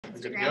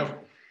Good to go.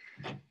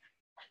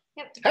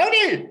 Yep.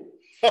 Howdy!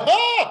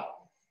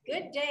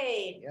 Good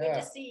day. Yeah. Good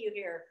to see you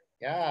here.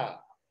 Yeah,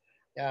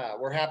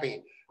 we're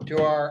happy.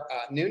 To our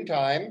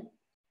noontime,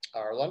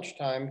 our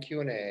lunchtime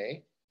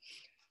Q&A.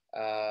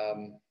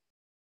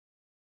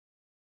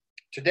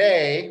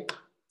 Today,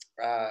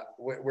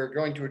 we're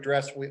going to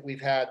address,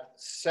 we've had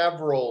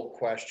several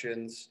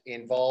questions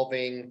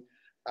involving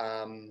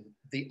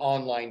the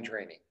online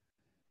training.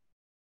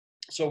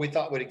 So we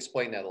thought we'd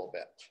explain that a little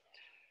bit.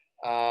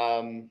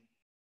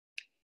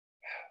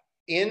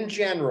 In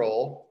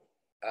general,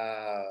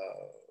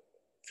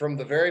 from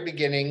the very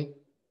beginning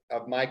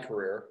of my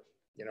career,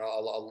 you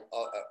know,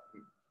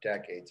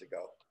 decades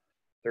ago,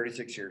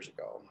 36 years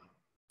ago,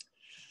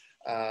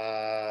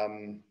 I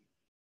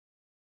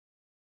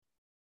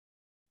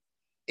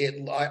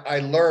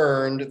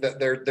learned that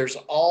there's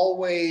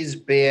always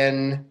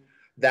been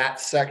that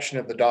section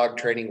of the dog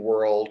training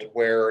world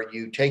where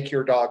you take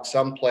your dog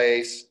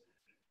someplace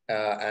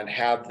and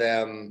have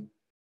them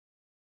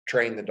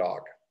train the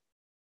dog.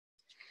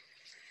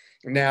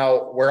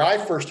 Now, where I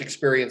first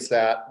experienced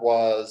that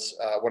was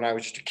when I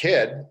was just a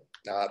kid,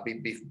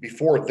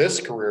 before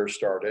this career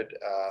started,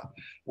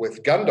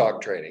 with gun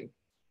dog training.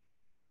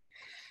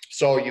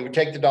 So you would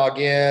take the dog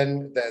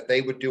in, that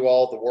they would do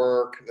all the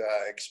work,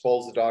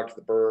 expose the dog to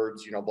the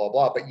birds, you know, blah,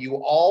 blah. But you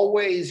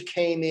always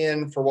came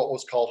in for what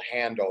was called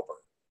handover.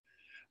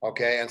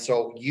 Okay, and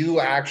so you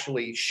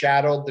actually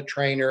shadowed the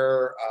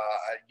trainer.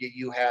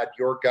 You had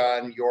your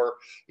gun,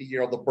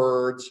 the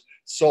birds,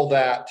 so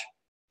that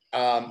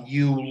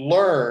you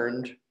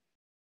learned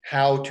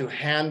how to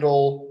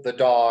handle the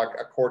dog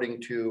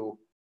according to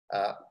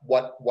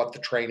what the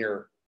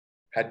trainer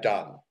had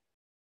done.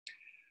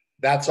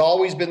 That's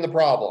always been the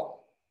problem.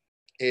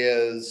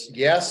 Is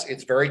yes,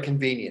 it's very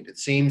convenient. It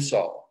seems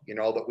so, you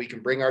know, that we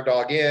can bring our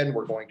dog in,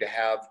 we're going to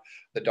have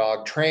the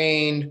dog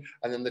trained,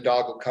 and then the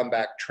dog will come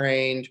back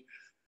trained.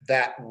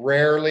 That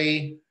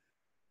rarely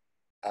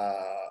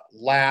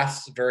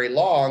lasts very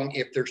long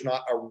if there's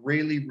not a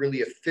really, really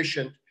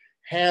efficient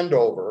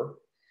handover.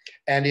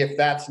 And if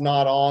that's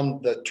not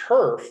on the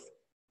turf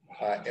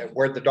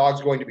where the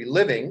dog's going to be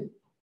living,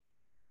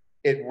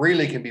 it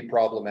really can be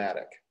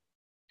problematic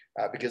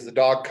because the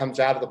dog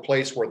comes out of the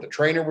place where the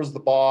trainer was the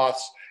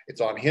boss.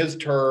 It's on his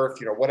turf,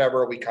 you know,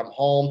 whatever. We come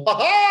home,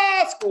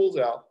 school's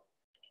out,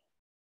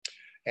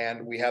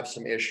 and we have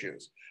some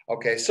issues.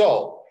 Okay,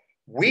 so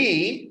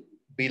we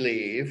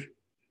believe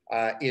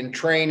in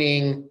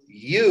training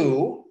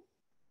you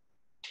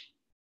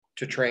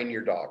to train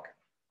your dog.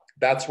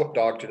 That's what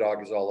Dog to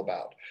Dog is all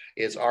about.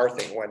 Is our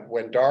thing.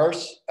 When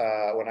Darce,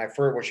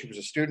 when she was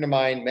a student of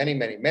mine many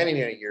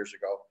years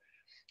ago,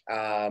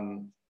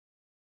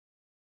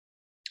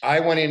 I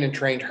went in and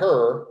trained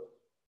her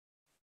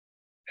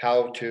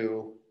how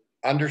to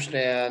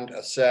understand,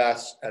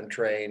 assess, and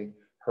train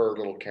her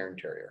little Cairn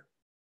Terrier.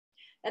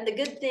 And the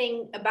good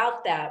thing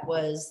about that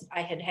was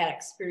I had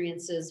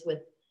experiences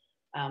with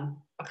a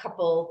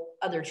couple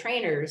other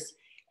trainers.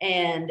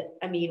 And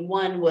I mean,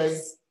 one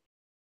was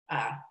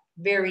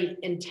very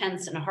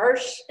intense and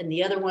harsh, and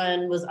the other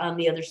one was on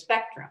the other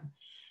spectrum.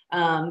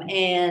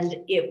 And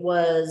it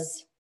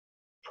was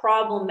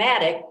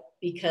problematic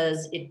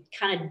because it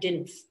kind of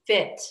didn't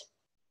fit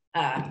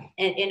and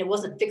it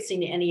wasn't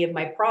fixing any of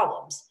my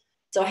problems.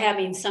 So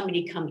having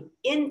somebody come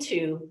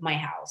into my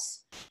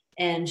house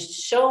and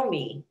show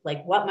me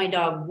like what my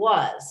dog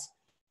was,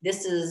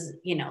 this is,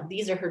 you know,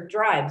 these are her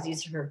drives,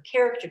 these are her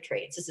character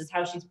traits, this is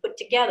how she's put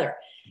together,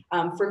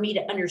 for me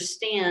to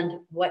understand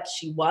what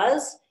she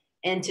was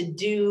and to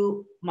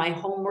do my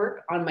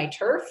homework on my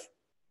turf,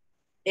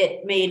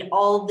 it made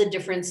all the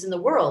difference in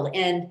the world.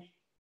 And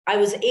I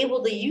was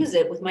able to use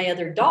it with my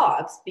other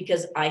dogs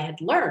because I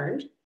had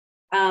learned.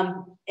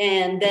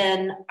 And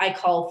then I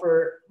call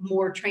for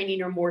more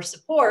training or more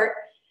support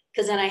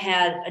because then I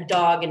had a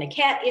dog and a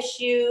cat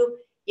issue.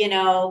 You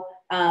know,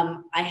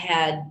 I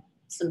had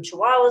some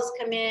Chihuahuas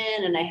come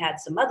in and I had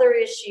some other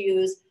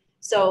issues.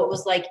 So it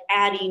was like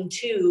adding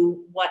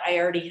to what I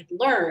already had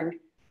learned.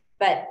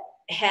 But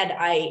had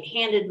I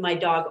handed my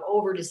dog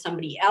over to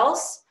somebody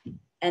else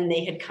and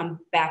they had come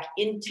back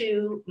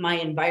into my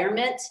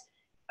environment,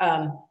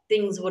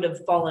 things would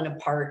have fallen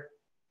apart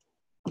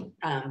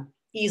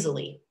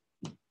easily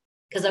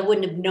because I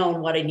wouldn't have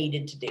known what I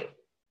needed to do.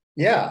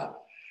 Yeah.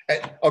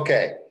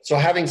 Okay. So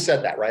having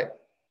said that, right?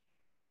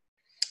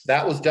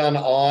 That was done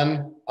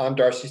on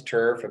Darcy's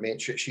turf. I mean,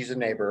 she's a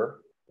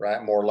neighbor,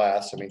 right? More or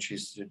less. I mean,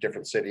 she's a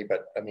different city,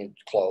 but I mean,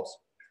 close.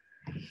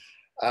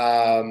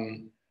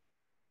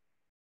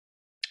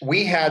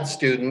 We had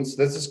students,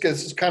 this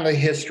is kind of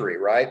history,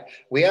 right?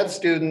 We had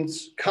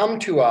students come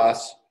to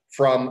us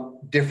from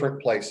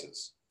different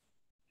places,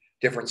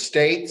 different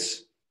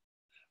states,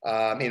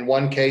 in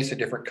one case, a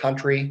different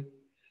country.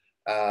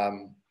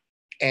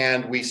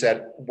 And we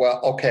said,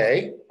 well,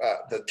 okay,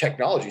 the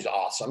technology is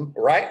awesome,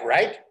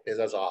 right?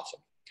 That's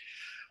awesome.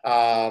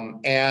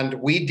 And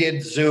we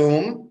did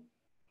Zoom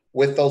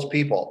with those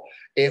people.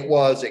 It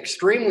was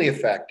extremely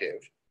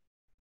effective.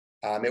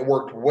 It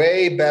worked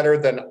way better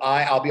than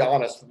I'll be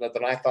honest,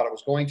 than I thought it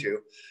was going to.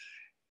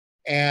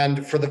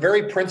 And for the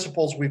very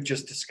principles we've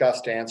just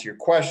discussed, to answer your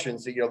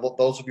questions, you know,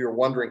 those of you are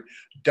wondering,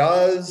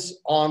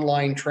 does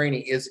online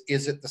training, is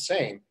it the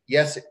same?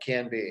 Yes, it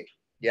can be.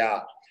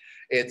 Yeah,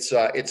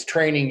 it's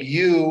training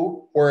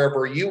you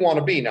wherever you want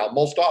to be. Now,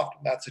 most often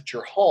that's at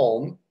your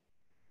home,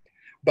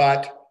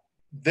 but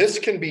this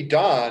can be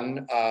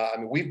done. I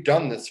mean, we've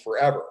done this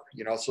forever,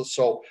 you know,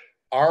 so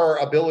our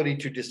ability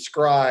to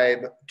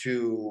describe,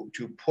 to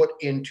put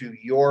into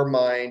your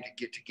mind,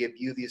 to give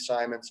you the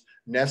assignments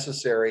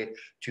necessary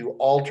to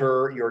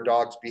alter your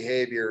dog's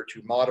behavior,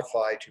 to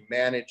modify, to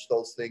manage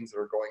those things that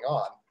are going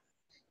on,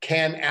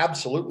 can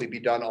absolutely be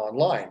done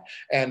online.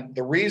 And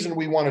the reason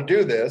we want to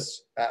do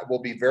this,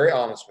 we'll be very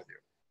honest with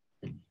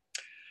you.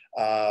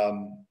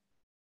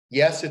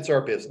 Yes, it's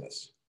our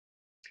business,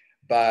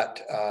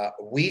 but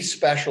we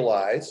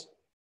specialize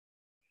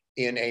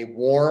in a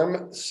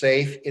warm,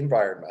 safe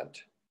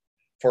environment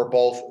for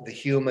both the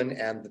human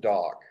and the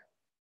dog.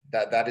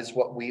 That is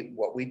what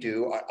we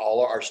do.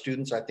 All our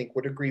students, I think,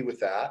 would agree with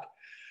that.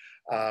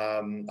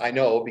 I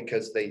know,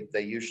 because they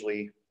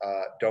usually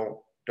don't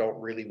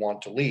really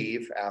want to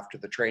leave after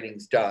the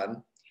training's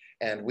done,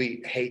 and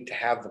we hate to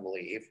have them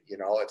leave. You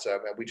know,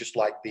 we just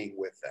like being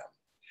with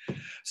them.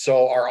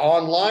 So our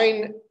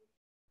online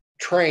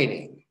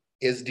training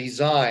is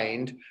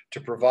designed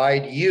to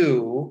provide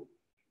you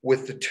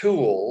with the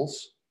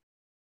tools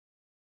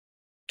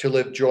to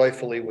live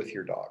joyfully with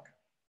your dog.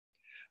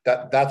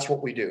 That's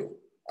what we do.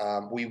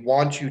 We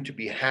want you to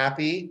be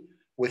happy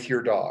with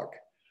your dog.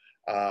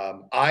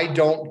 I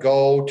don't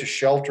go to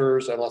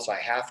shelters unless I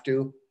have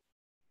to.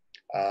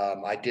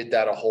 I did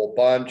that a whole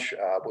bunch,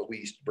 but we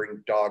used to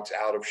bring dogs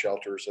out of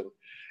shelters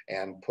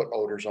and put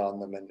odors on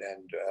them and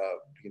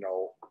you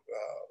know,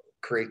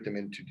 create them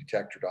into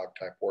detector dog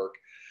type work.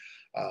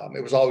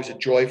 It was always a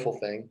joyful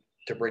thing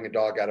to bring a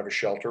dog out of a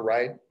shelter,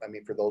 right? I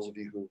mean, for those of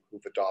you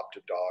who've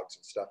adopted dogs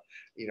and stuff,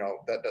 you know,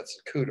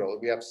 that's kudos.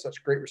 We have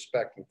such great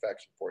respect and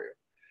affection for you.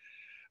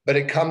 But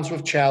it comes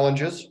with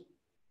challenges,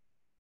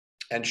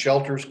 and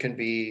shelters can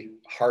be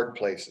hard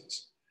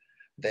places.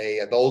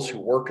 Those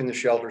who work in the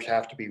shelters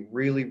have to be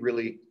really,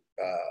 really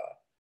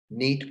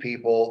neat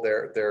people.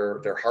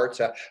 Their hearts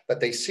out,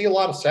 but they see a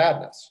lot of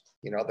sadness.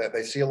 You know, that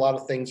they see a lot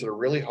of things that are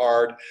really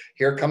hard.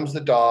 Here comes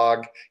the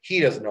dog. He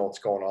doesn't know what's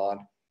going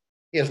on.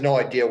 He has no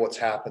idea what's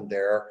happened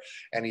there,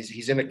 and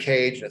he's in a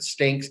cage, and it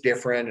stinks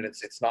different, and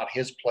it's not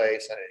his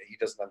place, and he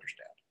doesn't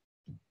understand.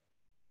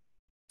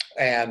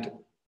 And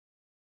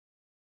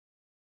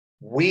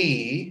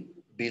we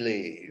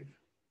believe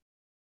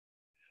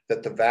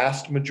that the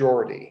vast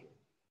majority,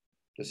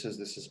 this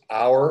is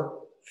our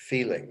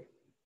feeling,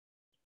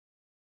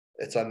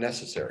 it's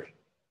unnecessary.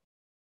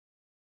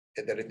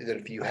 That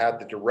if you have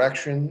the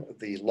direction,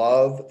 the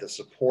love, the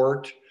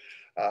support,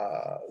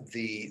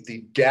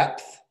 the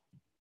depth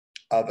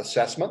of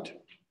assessment,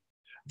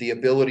 the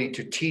ability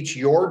to teach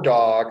your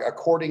dog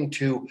according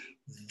to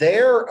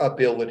their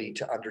ability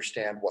to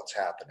understand what's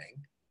happening,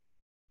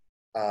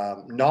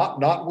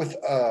 not with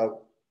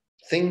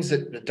things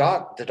that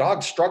the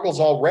dog struggles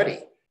already.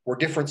 We're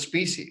different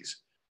species.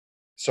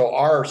 So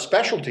our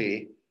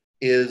specialty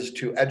is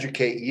to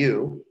educate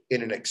you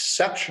in an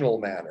exceptional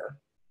manner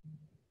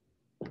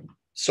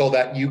so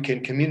that you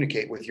can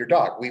communicate with your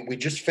dog. We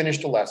just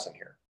finished a lesson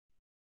here.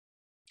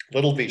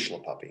 Little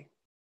Vizsla puppy,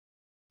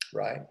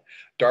 right?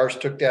 Darce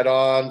took that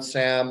on.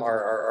 Sam,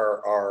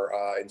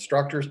 our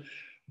instructors,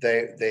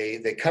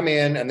 they come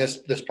in, and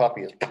this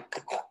puppy is,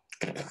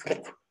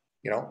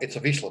 you know, it's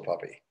a Vizsla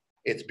puppy.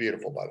 It's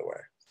beautiful, by the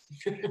way.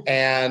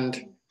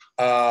 And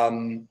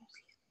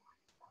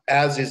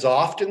as is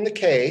often the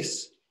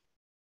case,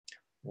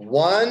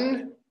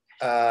 one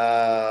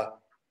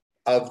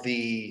of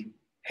the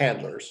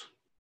handlers,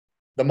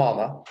 the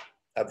mama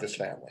of this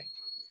family,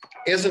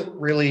 isn't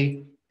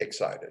really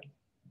excited,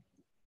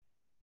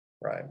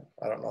 right?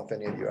 I don't know if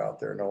any of you out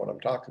there know what I'm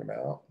talking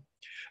about,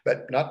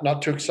 but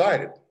not too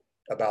excited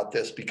about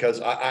this,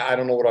 because I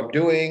don't know what I'm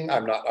doing.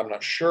 I'm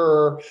not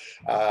sure.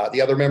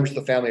 The other members of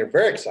the family are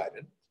very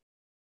excited.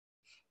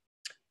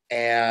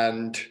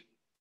 And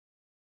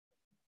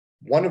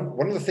one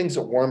of the things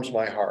that warms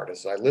my heart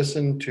is I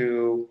listen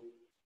to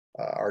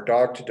our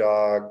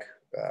dog-to-dog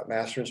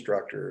master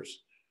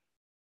instructors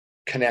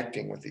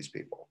connecting with these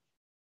people.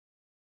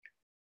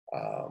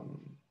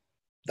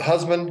 The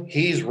husband,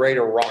 he's ready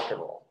to rock and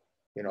roll.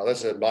 You know,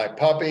 this is my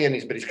puppy, and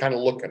he's kind of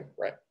looking,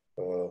 right?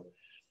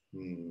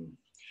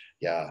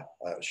 Yeah,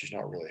 she's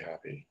not really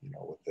happy, you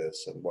know, with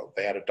this. And what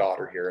they had a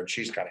daughter here, and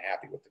she's kind of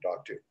happy with the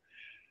dog too.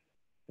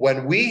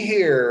 When we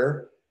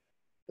hear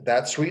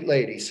that sweet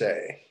lady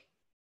say,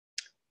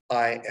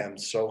 "I am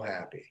so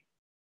happy.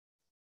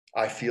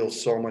 I feel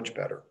so much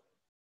better."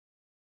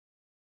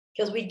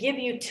 Because we give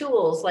you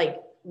tools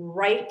like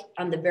right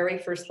on the very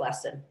first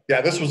lesson. Yeah,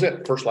 this was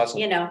it, first lesson.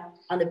 You know,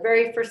 on the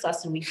very first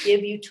lesson, we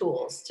give you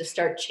tools to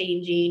start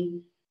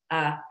changing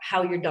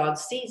how your dog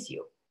sees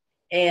you.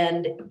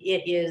 And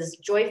it is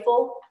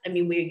joyful. I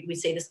mean, we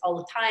say this all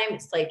the time.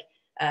 It's like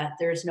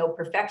there's no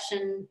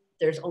perfection.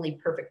 There's only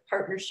perfect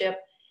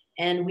partnership.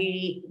 And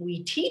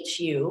we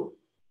teach you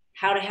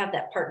how to have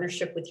that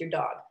partnership with your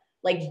dog,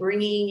 like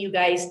bringing you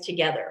guys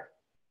together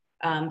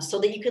so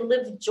that you can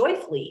live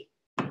joyfully.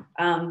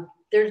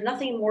 There's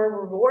nothing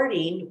more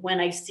rewarding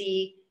when I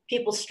see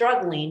people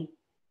struggling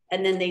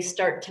and then they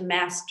start to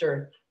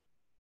master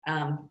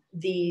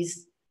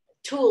these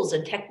tools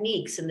and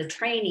techniques and the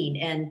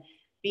training and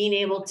being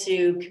able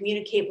to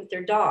communicate with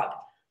their dog.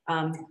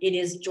 It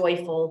is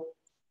joyful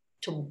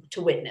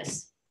to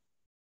witness.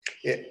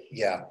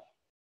 Yeah.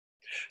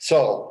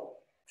 So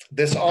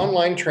this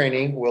online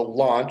training will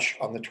launch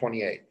on the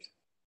 28th.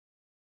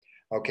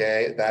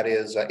 Okay, that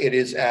is, it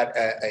is at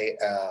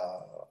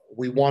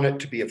we want it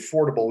to be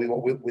affordable. We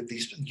want with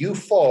these you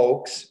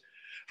folks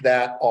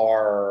that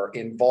are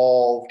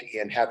involved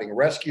in having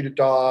rescued a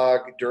dog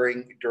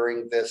during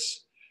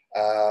this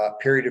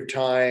period of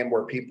time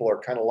where people are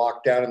kind of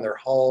locked down in their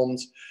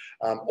homes,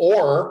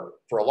 or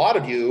for a lot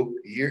of you,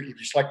 you're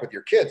just like with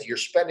your kids, you're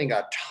spending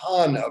a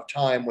ton of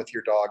time with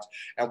your dogs.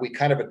 And we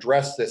kind of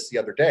addressed this the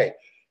other day.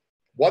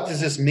 What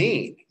does this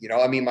mean? You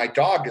know, I mean, my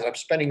dog is, I'm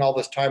spending all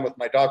this time with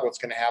my dog. What's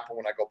going to happen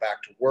when I go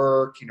back to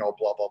work? You know,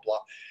 blah, blah, blah.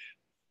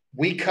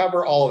 We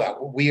cover all of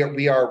that.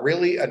 We are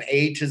really an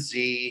A to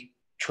Z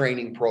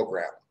training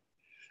program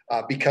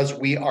because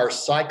we are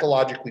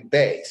psychologically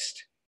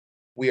based.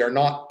 We are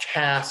not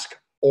task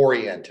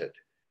oriented.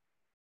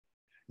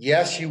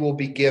 Yes, you will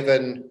be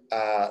given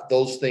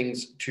those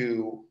things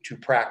to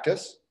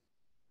practice.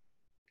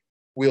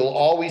 We'll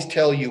always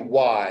tell you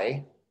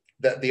why.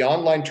 That the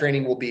online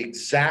training will be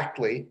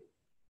exactly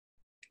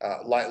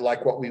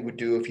like what we would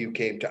do if you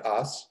came to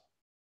us.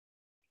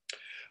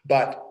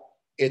 But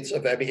it's, I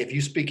mean, if you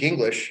speak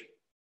English,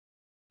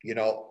 you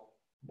know,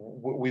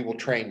 we will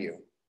train you,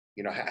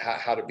 you know,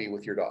 how to be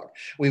with your dog.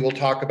 We will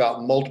talk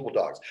about multiple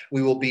dogs.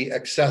 We will be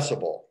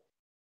accessible.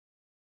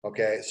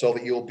 Okay, so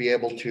that you'll be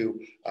able to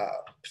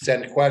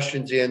send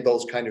questions in,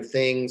 those kind of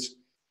things.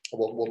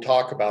 We'll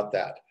talk about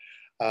that.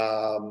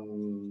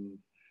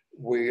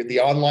 The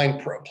online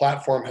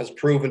platform has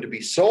proven to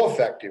be so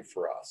effective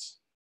for us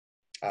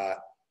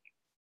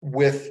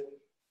with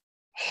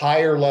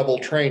higher level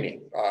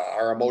training.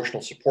 Our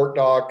emotional support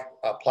dog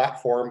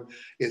platform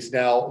is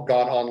now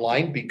gone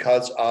online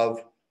because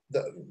of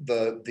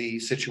the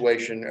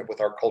situation with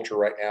our culture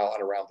right now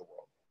and around the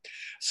world.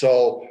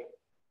 So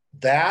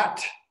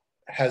that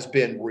has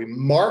been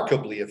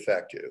remarkably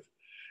effective.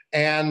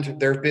 And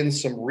there have been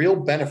some real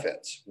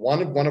benefits.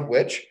 One of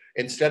which,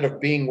 instead of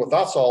being with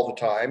us all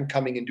the time,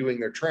 coming and doing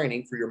their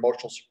training for your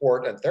emotional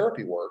support and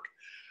therapy work,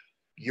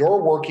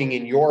 you're working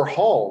in your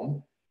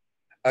home,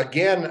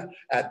 again,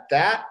 at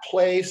that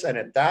place and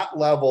at that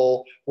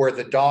level where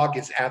the dog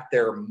is at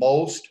their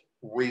most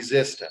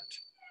resistant,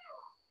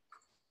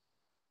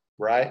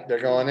 right?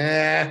 They're going,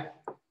 I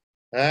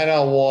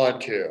don't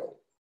want to.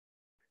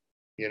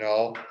 You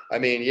know, I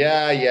mean,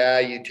 yeah,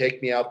 you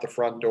take me out the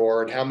front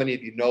door. And how many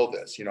of you know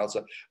this? You know,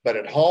 so, but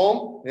at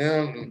home,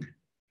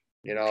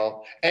 you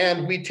know,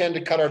 and we tend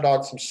to cut our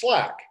dogs some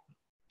slack,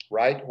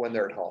 right, when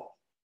they're at home.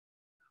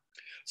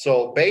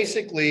 So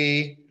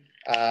basically,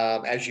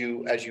 as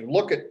you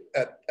look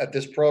at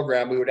this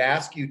program, we would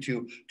ask you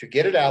to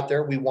get it out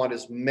there. We want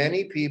as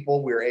many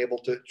people, we're able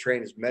to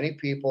train as many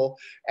people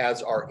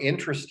as are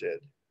interested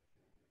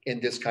in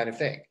this kind of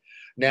thing.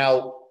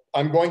 Now,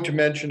 I'm going to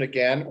mention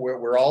again,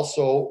 we're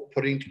also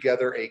putting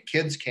together a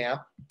kids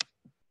camp.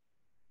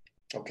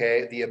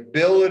 Okay, the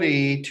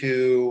ability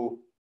to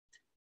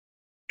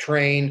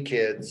train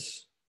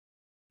kids.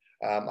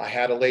 I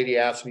had a lady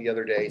ask me the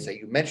other day, say,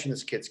 you mentioned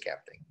this kids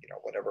camp thing, you know,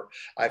 whatever.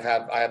 I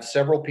have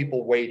several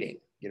people waiting,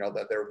 you know,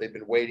 that they've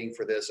been waiting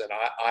for this, and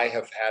I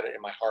have had it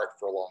in my heart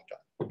for a long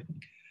time.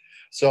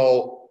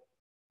 So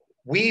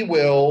we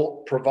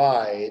will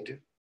provide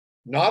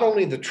not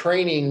only the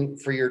training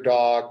for your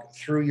dog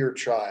through your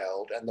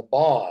child and the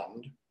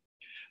bond,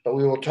 but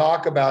we will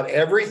talk about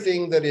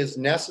everything that is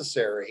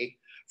necessary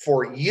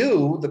for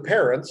you, the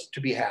parents, to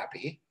be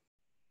happy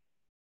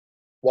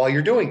while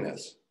you're doing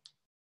this.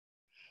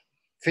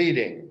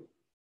 Feeding,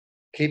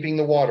 keeping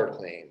the water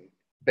clean,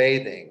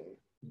 bathing,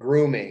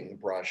 grooming,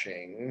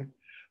 brushing,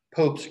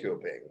 poop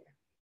scooping.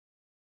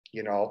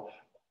 You know,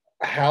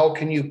 how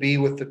can you be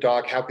with the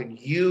dog? How can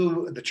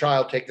you, the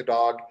child, take the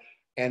dog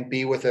and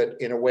be with it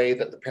in a way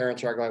that the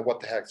parents aren't going, what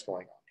the heck's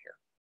going on here?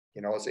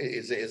 You know,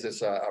 is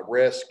this a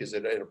risk? Is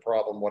it a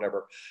problem?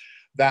 Whatever.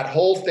 That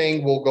whole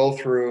thing will go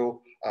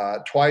through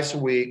twice a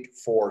week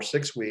for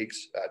 6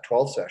 weeks,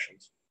 12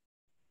 sessions,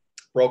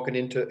 broken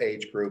into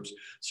age groups.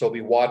 So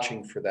be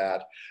watching for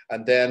that.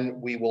 And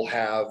then we will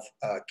have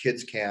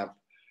kids camp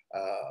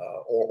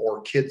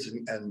or kids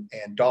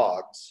and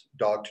dogs,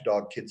 dog to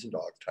dog, kids and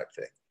dogs type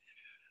thing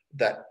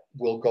that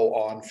will go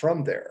on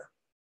from there.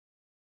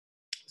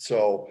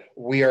 So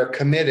we are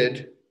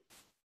committed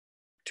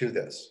to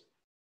this.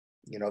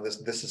 You know,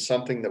 this is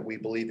something that we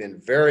believe in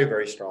very,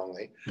 very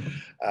strongly.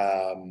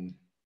 And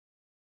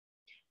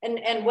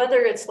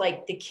whether it's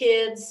like the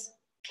kids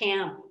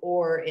camp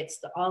or it's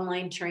the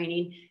online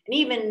training, and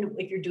even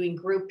if you're doing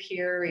group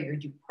here or you're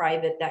doing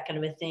private, that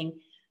kind of a thing,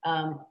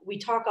 we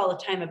talk all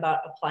the time about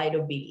applied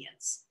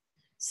obedience.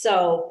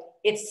 So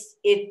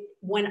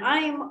when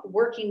I'm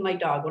working my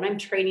dog, when I'm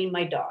training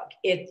my dog,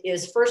 it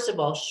is first of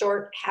all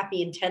short,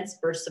 happy, intense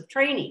bursts of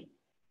training.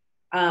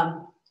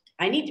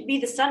 I need to be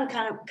the sun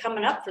kind of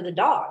coming up for the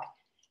dog.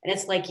 And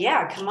it's like,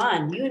 yeah, come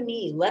on, you and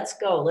me, let's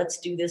go, let's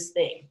do this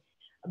thing.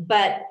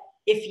 But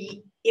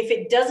if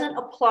it doesn't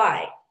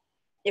apply,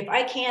 if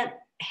I can't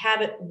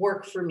have it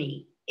work for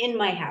me in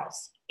my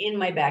house, in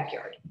my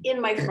backyard,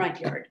 in my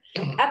front yard,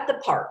 at the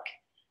park,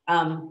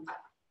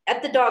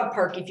 at the dog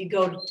park, if you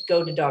go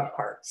to dog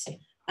parks,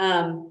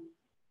 when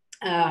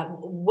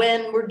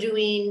we're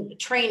doing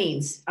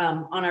trainings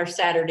on our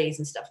Saturdays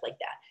and stuff like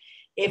that,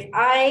 if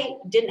I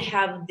didn't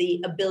have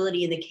the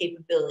ability and the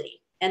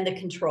capability and the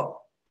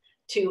control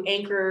to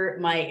anchor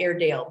my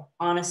Airedale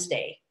on a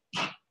stay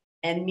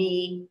and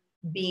me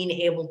being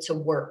able to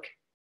work,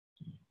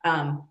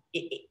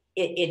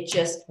 it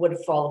just would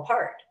fall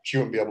apart. She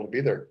wouldn't be able to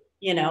be there.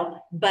 You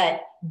know,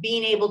 but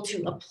being able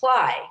to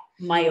apply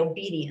my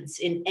obedience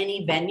in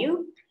any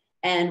venue,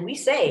 and we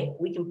say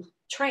we can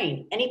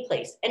train any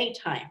place,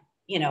 anytime,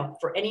 you know,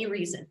 for any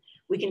reason.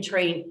 We can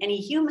train any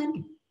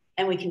human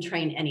and we can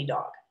train any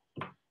dog.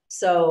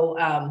 So,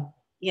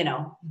 you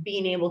know,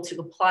 being able to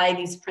apply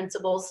these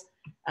principles,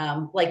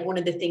 like one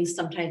of the things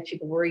sometimes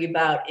people worry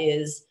about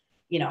is,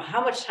 you know, how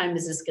much time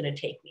is this going to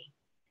take me?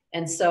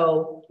 And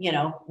so, you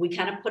know, we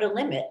kind of put a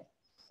limit,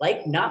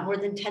 like not more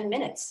than 10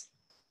 minutes.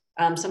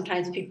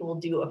 Sometimes people will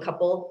do a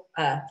couple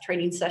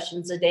training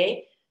sessions a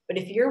day, but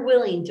if you're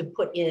willing to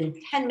put in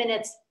 10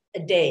 minutes a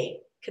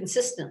day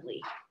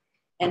consistently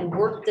and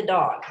work the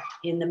dog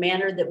in the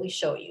manner that we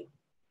show you,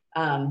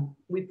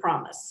 we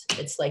promise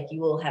it's like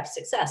you will have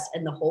success.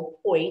 And the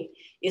whole point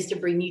is to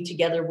bring you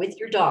together with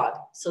your dog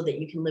so that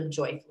you can live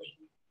joyfully.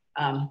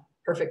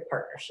 Perfect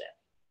partnership.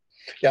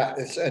 Yeah,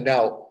 it's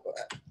now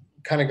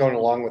kind of going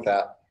along with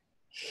that.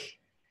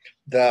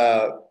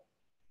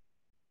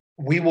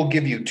 We will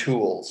give you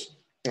tools.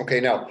 Okay,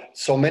 now,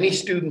 so many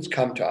students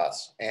come to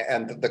us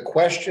and the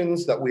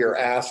questions that we are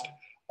asked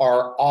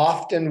are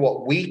often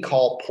what we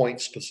call point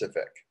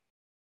specific,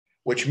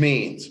 which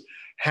means,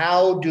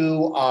 how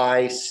do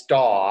I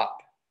stop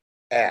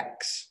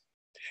X?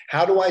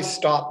 How do I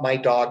stop my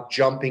dog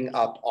jumping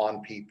up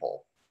on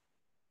people?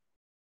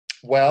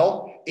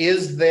 Well,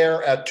 is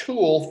there a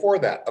tool for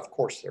that? Of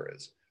course there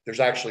is. There's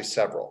actually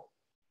several.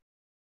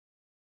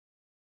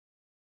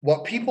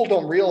 What people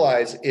don't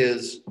realize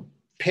is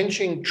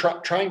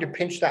trying to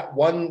pinch that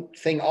one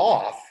thing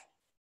off.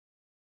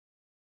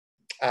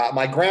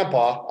 My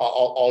grandpa,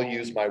 I'll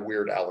use my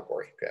weird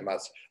allegory. Okay, I'm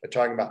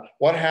talking about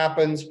what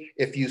happens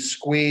if you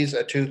squeeze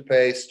a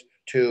toothpaste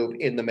tube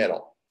in the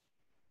middle,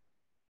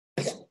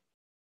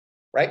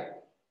 right?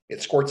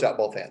 It squirts out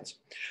both ends.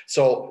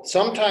 So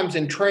sometimes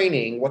in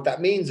training, what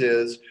that means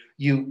is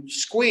you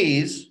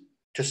squeeze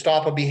to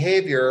stop a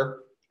behavior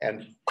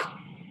and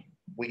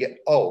we get,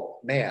 oh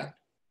man.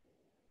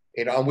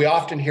 You know, and we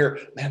often hear,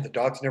 man, the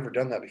dog's never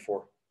done that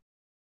before.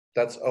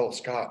 That's, oh,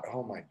 Scott,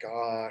 oh my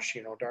gosh,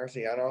 you know,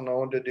 Darcy, I don't know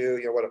what to do.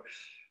 You know, what?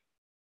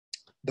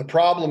 The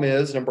problem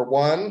is, number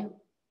one,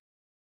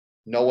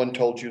 no one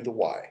told you the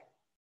why.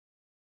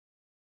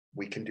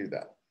 We can do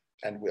that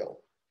and will.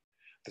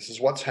 This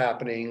is what's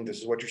happening. This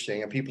is what you're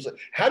seeing. And people say,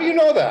 how do you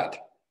know that?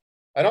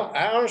 I don't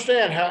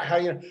understand how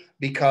you,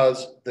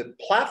 because the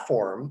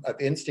platform of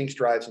instincts,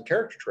 drives, and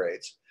character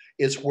traits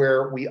is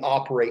where we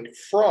operate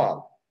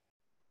from.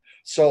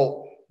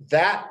 So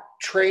that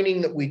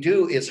training that we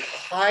do is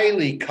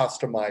highly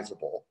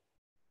customizable.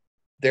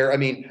 I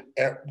mean,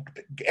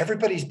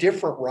 everybody's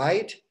different,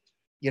 right?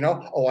 You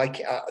know, oh, I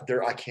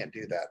can't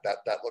do that.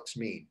 That looks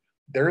mean.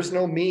 There's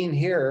no mean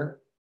here.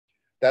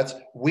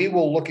 We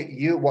will look at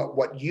you,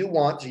 what you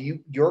want. So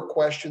your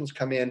questions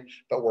come in,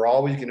 but we're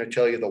always going to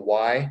tell you the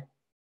why.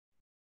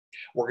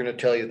 We're going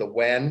to tell you the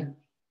when.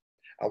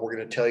 We're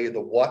going to tell you the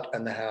what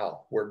and the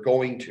how. We're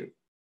going to.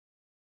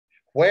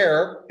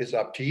 Where is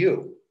up to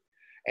you.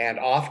 And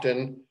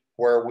often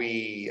where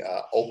we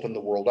open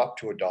the world up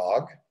to a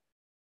dog,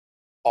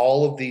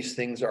 all of these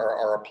things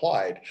are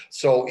applied.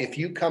 So if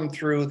you come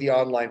through the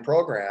online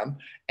program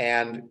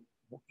and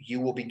you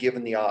will be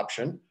given the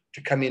option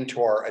to come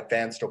into our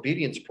advanced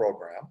obedience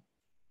program,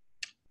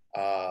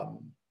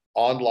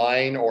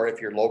 online, or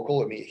if you're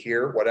local, I mean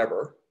here,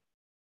 whatever,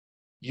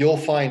 you'll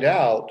find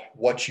out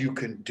what you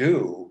can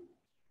do,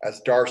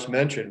 as Darce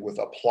mentioned, with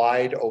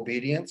applied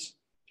obedience.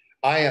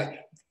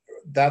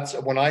 That's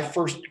when I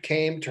first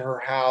came to her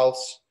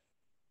house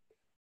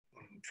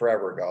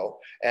forever ago.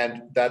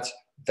 And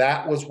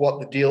that was what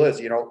the deal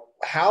is. You know,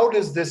 how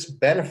does this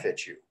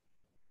benefit you?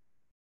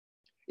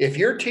 If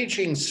you're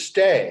teaching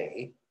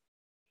stay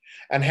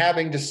and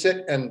having to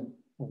sit and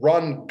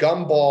run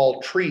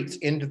gumball treats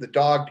into the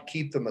dog to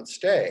keep them at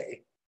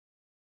stay,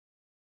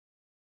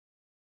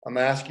 I'm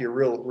gonna ask you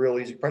a real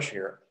easy question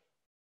here.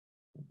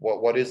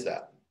 What is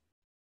that?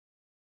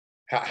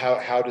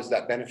 How does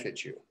that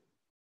benefit you?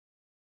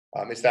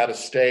 Is that a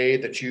stay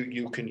that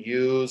you can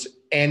use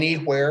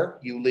anywhere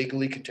you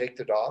legally can take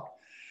the dog?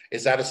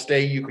 Is that a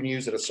stay you can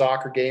use at a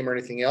soccer game or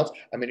anything else?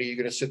 I mean, are you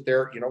going to sit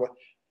there? You know what?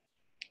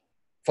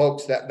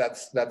 folks,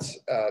 that's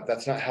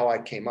not how I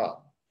came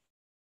up.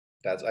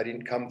 I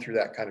didn't come through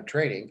that kind of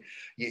training.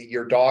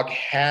 Your dog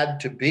had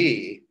to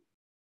be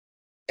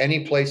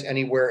any place,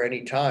 anywhere,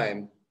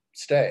 anytime,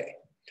 stay.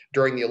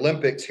 During the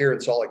Olympics here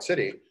in Salt Lake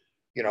City,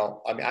 you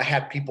know, I mean, I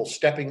had people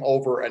stepping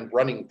over and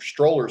running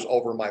strollers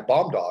over my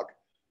bomb dog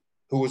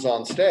who was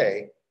on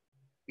stay,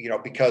 you know,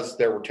 because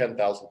there were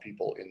 10,000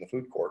 people in the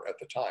food court at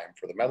the time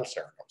for the medal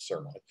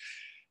ceremony.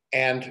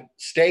 And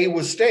stay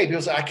was stay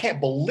because I can't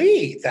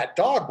believe that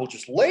dog will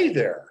just lay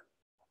there.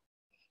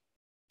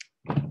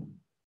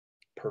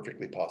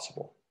 Perfectly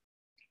possible.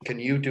 Can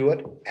you do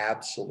it?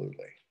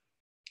 Absolutely.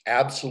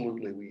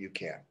 Absolutely, you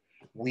can.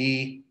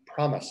 We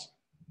promise.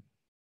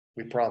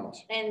 We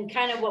promise. And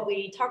kind of what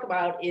we talk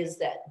about is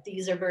that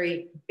these are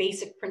very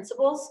basic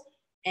principles,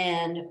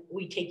 and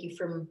we take you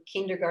from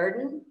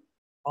kindergarten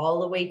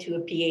all the way to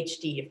a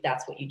PhD if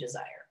that's what you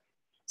desire.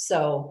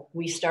 So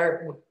we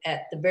start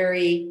at the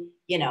very,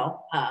 you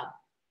know,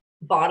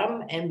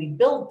 bottom, and we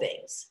build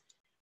things.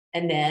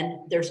 And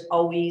then there's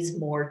always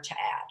more to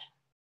add.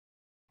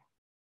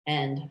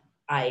 And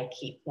I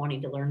keep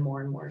wanting to learn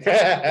more and more.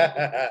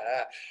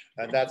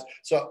 And that's,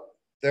 so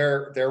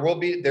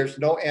there's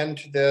no end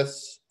to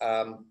this.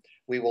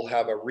 We will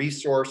have a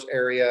resource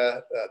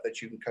area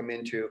that you can come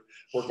into.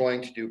 We're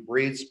going to do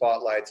breed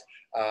spotlights.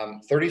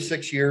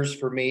 36 years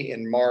for me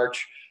in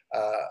March.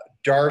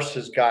 Darce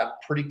has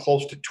got pretty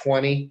close to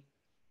 20,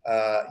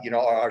 you know,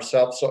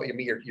 ourselves. So I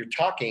mean, you're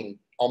talking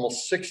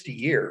almost 60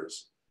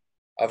 years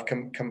of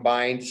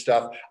combined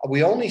stuff.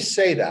 We only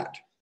say that.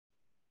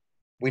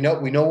 We know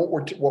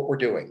what we're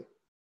doing.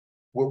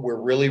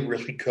 We're really,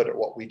 really good at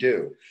what we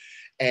do.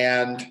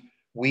 And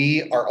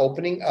we are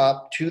opening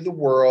up to the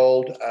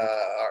world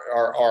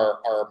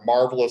our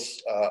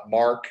marvelous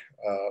Mark.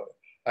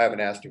 I haven't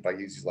asked him if I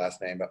use his last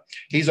name, but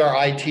he's our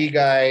IT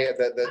guy.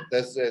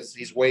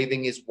 He's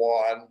waving his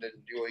wand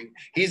and doing.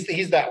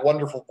 He's that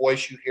wonderful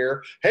voice you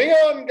hear. Hang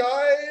on,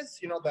 guys.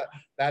 You know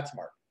that's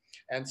Mark.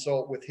 And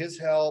so with his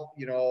help,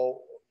 you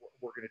know,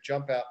 we're going to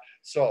jump out.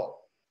 So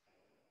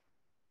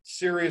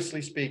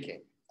seriously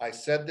speaking, I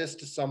said this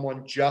to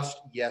someone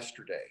just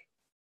yesterday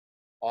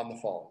on the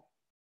phone.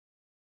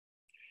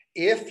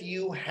 If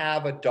you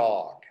have a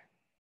dog,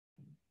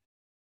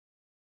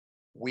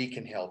 we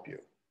can help you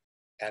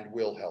and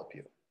will help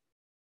you.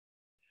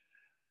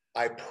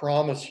 I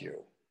promise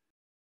you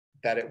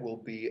that it will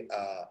be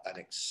an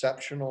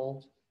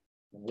exceptional,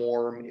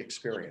 warm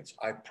experience.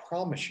 I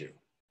promise you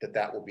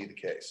that will be the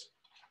case.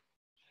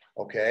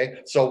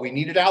 Okay, so we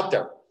need it out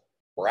there.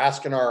 We're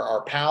asking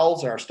our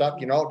pals and our stuff,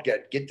 you know,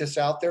 get this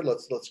out there.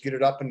 Let's get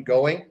it up and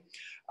going.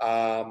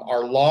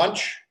 Our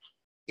launch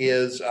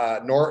is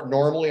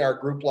normally our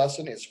group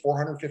lesson is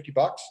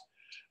 $450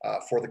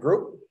 for the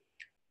group.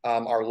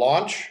 Our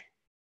launch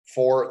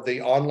for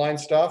the online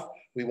stuff,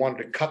 we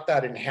wanted to cut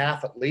that in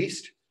half at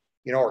least,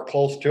 you know, or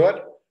close to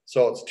it.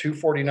 So it's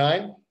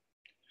 $249.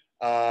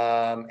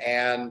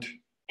 And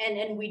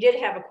we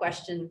did have a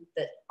question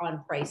that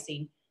on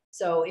pricing.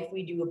 So if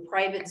we do a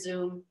private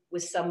Zoom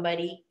with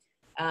somebody,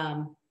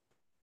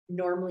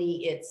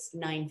 normally it's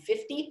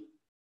 $950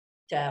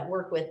 to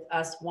work with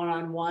us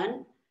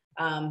one-on-one.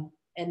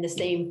 And the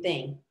same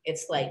thing,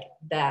 it's like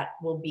that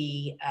will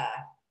be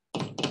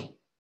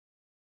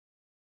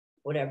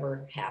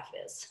whatever half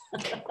is.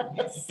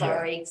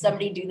 Sorry, yeah.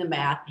 Somebody do the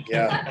math.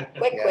 Yeah.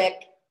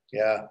 quick.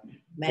 Yeah.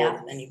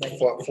 Math, anybody?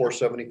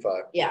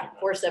 475. Yeah,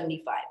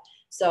 475.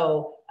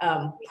 So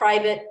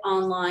private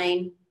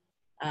online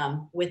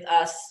with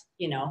us,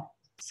 you know,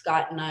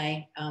 Scott and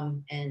I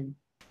and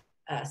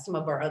some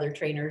of our other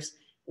trainers,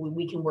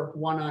 we can work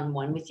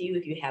one-on-one with you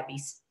if you have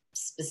these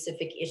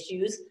specific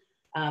issues.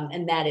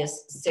 And that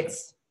is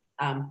 6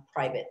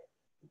 private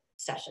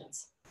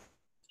sessions.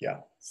 Yeah.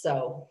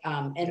 So,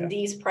 and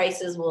these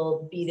prices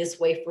will be this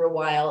way for a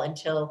while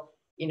until,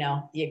 you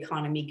know, the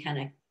economy kind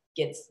of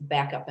gets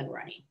back up and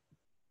running.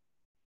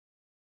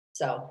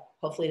 So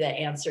hopefully that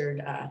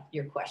answered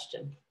your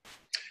question.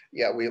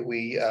 Yeah,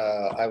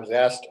 I was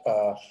asked,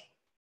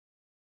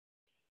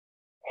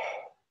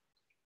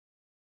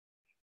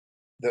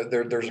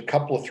 there's a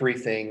couple of 3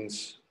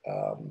 things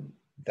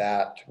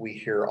that we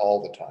hear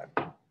all the time.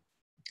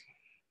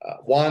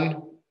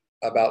 One,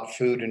 about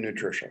food and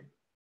nutrition.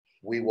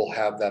 We will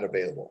have that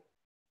available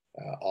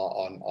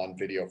on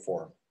video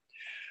form.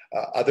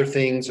 Other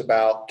things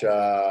about,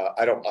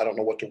 I don't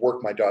know what to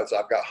work my dogs.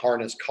 I've got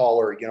harness,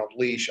 collar, you know,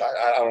 leash.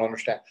 I don't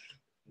understand.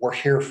 We're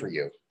here for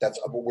you.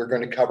 We're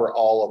going to cover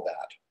all of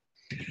that.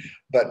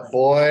 But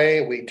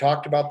boy, we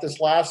talked about this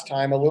last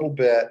time a little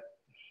bit.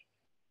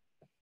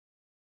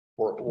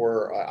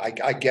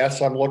 I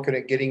guess I'm looking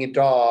at getting a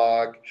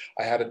dog.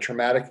 I had a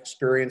traumatic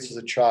experience as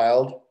a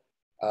child.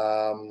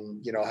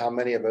 You know, how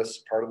many of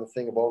us, part of the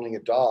thing of owning a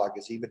dog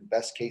is even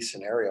best case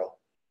scenario,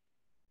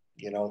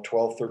 you know,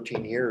 12,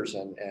 13 years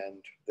and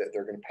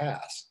they're going to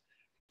pass.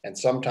 And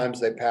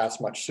sometimes they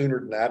pass much sooner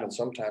than that. And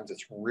sometimes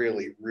it's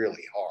really,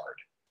 really hard,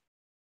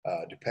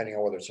 depending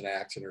on whether it's an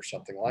accident or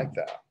something like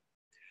that.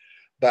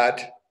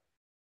 But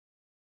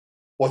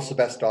what's the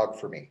best dog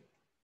for me?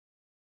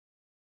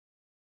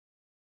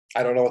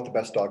 I don't know what the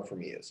best dog for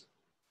me is.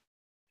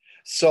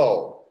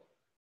 So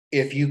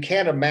if you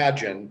can't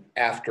imagine,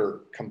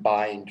 after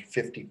combined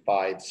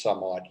 55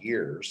 some odd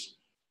years,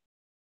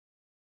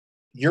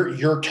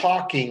 you're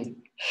talking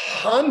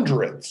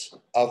hundreds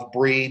of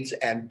breeds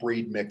and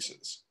breed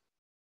mixes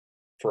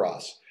for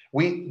us.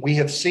 We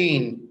have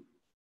seen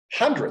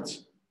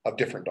hundreds of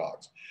different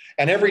dogs,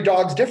 and every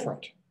dog's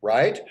different,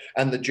 right?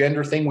 And the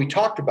gender thing, we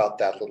talked about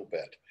that a little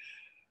bit.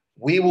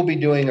 We will be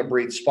doing a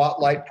breed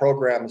spotlight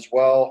program as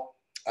well.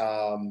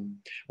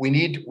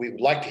 We would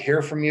like to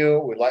hear from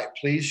you.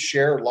 Please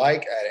share,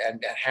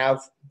 and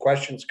have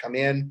questions come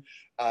in.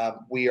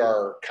 We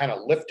are kind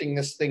of lifting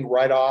this thing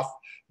right off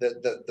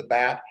the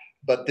bat,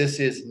 but this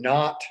is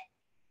not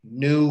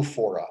new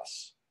for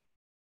us,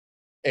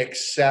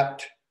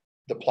 except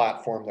the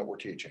platform that we're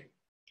teaching.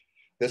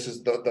 This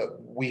is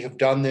we have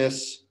done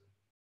this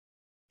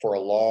for a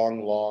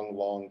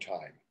long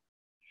time,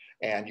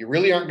 and you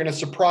really aren't going to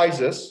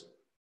surprise us.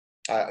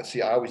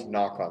 See, I always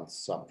knock on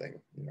something,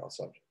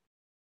 so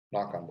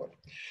knock on wood,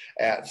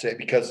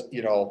 because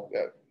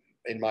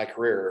in my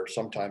career,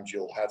 sometimes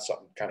you'll have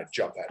something kind of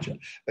jump at you,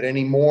 but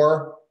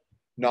anymore,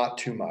 not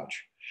too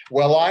much.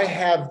 Well, I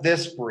have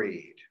this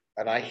breed,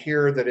 and I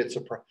hear that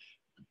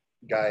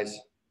guys,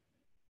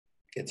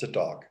 it's a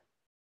dog.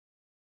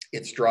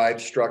 Its drive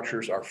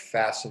structures are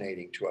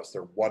fascinating to us.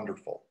 They're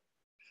wonderful.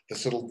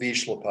 This little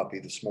Vizsla puppy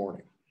this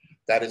morning,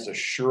 that is a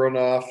sure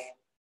enough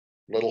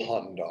little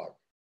hunting dog.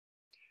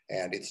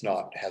 And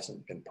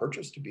hasn't been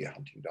purchased to be a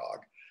hunting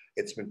dog.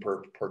 It's been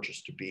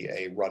purchased to be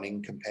a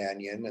running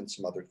companion and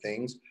some other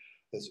things.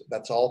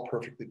 That's all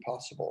perfectly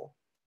possible.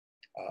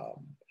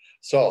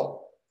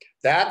 So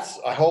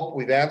I hope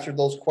we've answered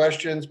those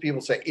questions. People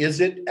say, is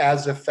it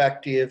as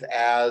effective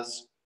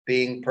as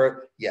being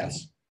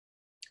Yes.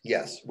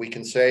 Yes, we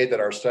can say that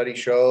our study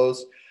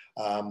shows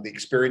the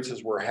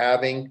experiences we're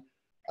having.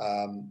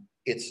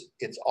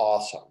 It's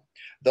awesome.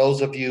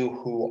 Those of you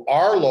who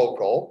are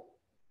local,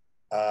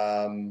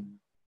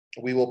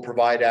 we will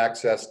provide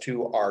access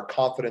to our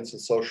confidence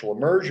and social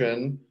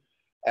immersion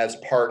as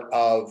part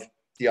of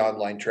the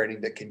online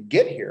training that can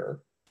get here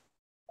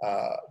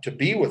to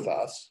be with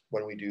us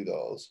when we do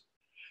those.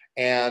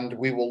 And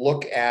we will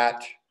look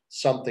at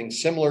something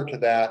similar to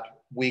that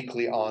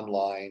weekly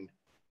online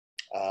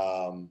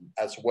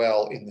as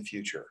well in the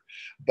future.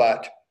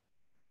 But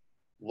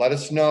let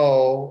us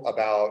know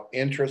about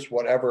interest,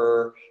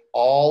 whatever,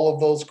 all of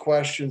those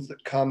questions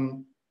that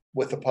come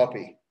with a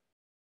puppy.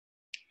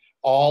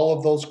 All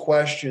of those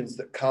questions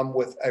that come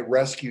with a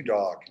rescue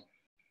dog.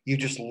 You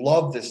just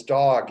love this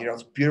dog.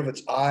 It's beautiful.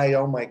 Its eye,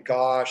 oh my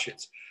gosh.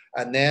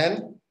 And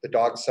then the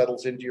dog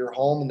settles into your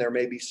home, and there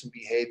may be some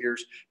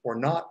behaviors we're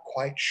not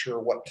quite sure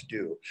what to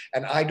do.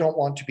 And I don't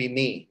want to be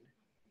mean.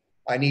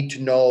 I need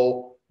to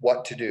know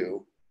what to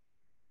do.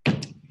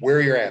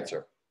 We're your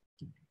answer.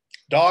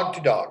 Dog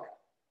to dog.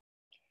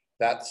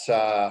 That's,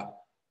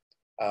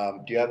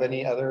 do you have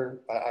any other,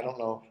 I don't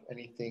know,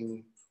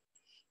 anything?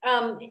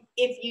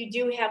 If you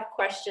do have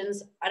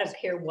questions, I don't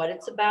care what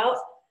it's about.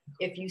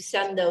 If you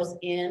send those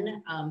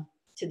in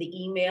to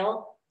the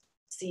email,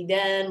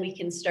 then we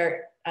can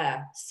start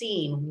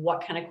seeing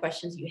what kind of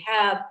questions you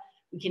have.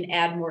 We can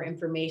add more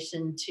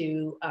information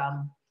to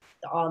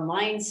the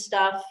online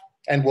stuff.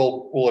 And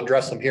we'll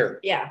address them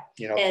here. Yeah.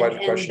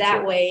 And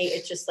that way,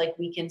 it's just like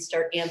we can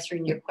start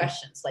answering your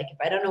questions. Like if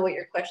I don't know what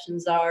your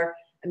questions are,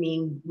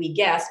 we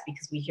guess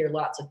because we hear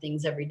lots of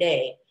things every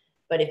day.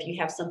 But if you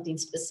have something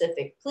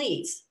specific,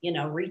 please,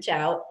 reach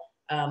out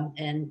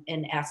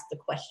and ask the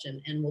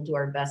question, and we'll do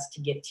our best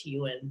to get to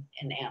you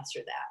and answer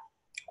that.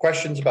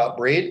 Questions about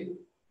breed,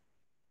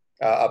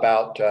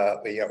 about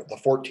the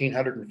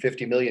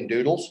 1,450 million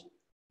doodles,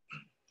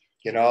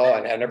 and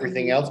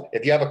everything else.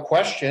 If you have a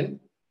question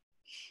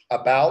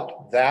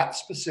about that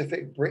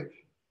specific breed,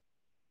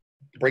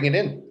 bring it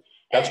in.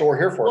 That's what we're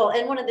here for. Well,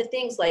 and one of the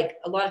things, like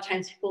a lot of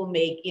times people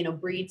make,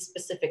 breed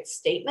specific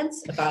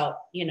statements about,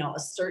 a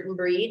certain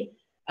breed.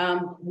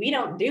 We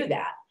don't do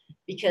that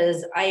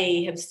because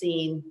I have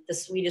seen the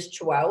Swedish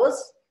Chihuahuas,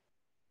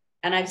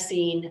 and I've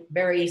seen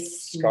very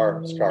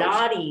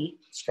snotty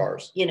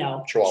scars,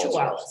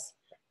 Chihuahuas.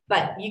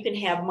 But you can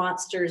have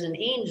monsters and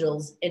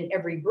angels in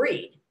every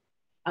breed.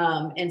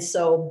 And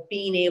so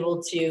being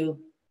able to,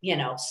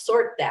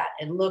 sort that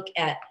and look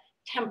at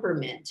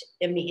temperament.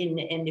 And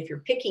if you're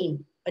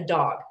picking a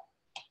dog,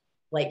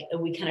 like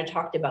we kind of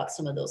talked about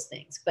some of those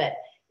things, but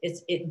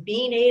it's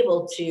being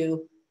able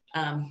to,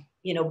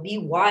 be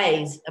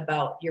wise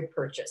about your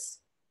purchase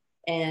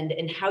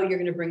and how you're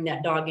going to bring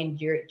that dog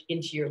into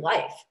your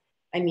life.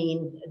 My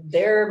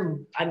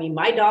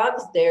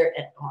dogs,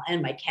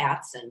 and my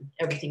cats and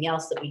everything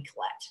else that we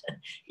collect,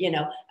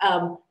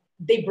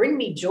 they bring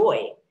me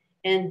joy,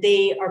 and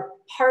they are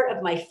part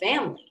of my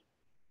family.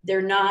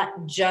 They're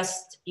not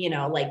just,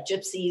 like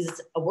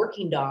Gypsy's a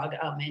working dog,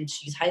 and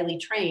she's highly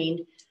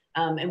trained,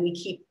 and we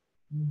keep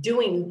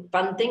doing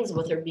fun things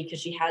with her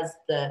because she has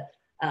the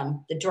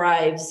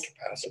drives,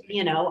 capacity,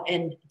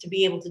 and to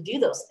be able to do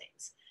those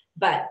things.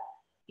 But,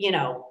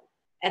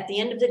 at the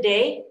end of the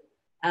day,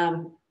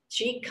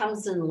 she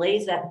comes and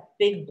lays that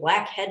big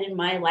black head in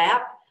my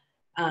lap,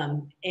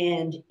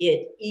 and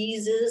it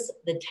eases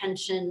the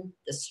tension,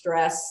 the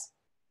stress.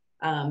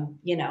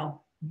 You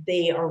know,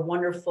 they are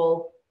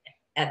wonderful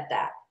at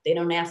that. They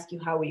don't ask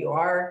you how you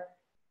are.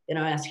 They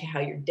don't ask you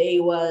how your day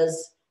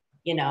was.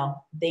 You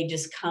know, they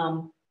just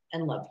come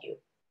and love you.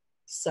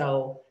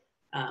 So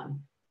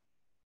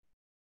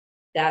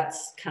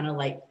that's kind of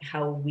like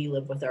how we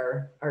live with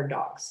our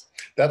dogs.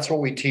 That's what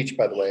we teach,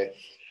 by the way.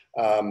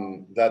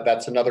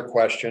 That's another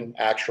question,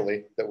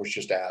 actually, that was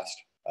just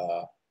asked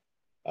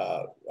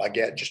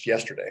again just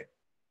yesterday.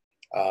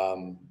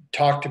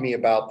 Talk to me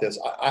about this.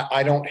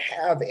 I don't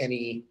have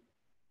any.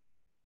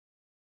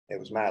 It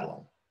was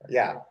Madeline.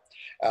 Yeah.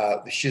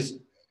 She's,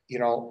 you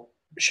know,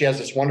 she has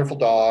this wonderful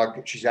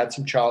dog. She's had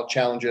some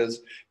challenges.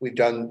 We've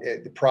done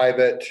the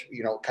private,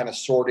 you know, kind of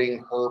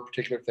sorting her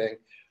particular thing.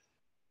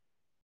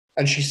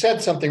 And she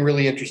said something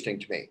really interesting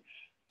to me.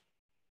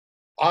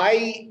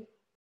 I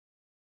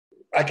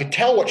could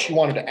tell what she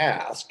wanted to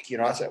ask. You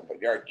know, I said,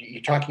 are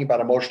you talking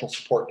about emotional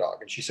support dog?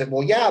 And she said,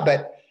 well, yeah,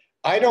 but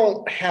I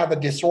don't have a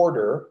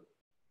disorder.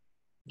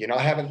 You know,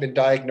 I haven't been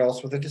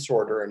diagnosed with a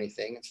disorder or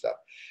anything and stuff.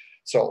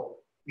 So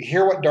you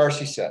hear what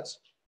Darcy says.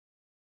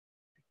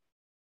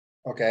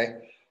 Okay.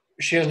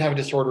 She doesn't have a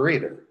disorder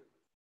either.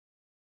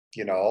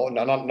 You know,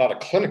 not a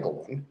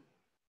clinical one.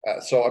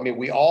 So, I mean,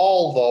 we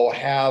all, though,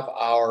 have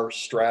our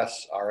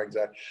stress, our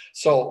anxiety.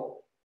 So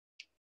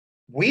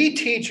we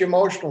teach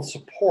emotional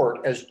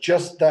support as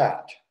just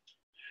that.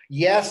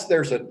 Yes,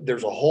 there's a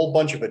whole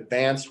bunch of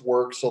advanced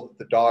work so that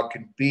the dog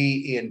can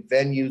be in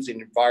venues,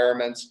 in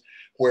environments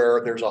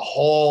where there's a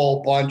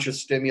whole bunch of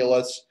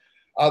stimulus,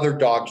 other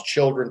dogs,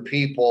 children,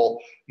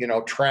 people, you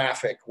know,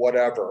 traffic,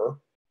 whatever.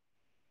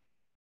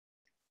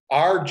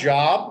 Our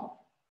job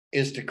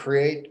is to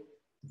create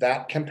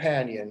that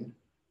companion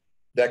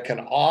that can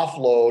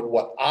offload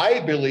what I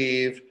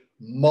believe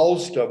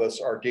most of us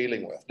are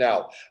dealing with.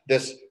 Now,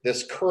 this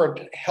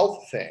current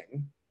health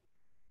thing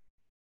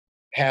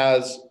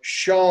has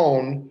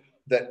shown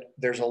that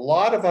there's a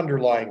lot of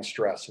underlying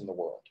stress in the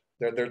world.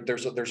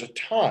 There's a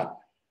ton.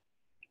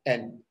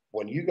 And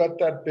when you got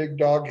that big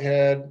dog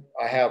head,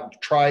 I have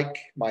Trike,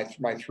 my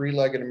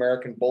three-legged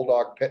American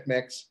Bulldog pit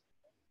mix,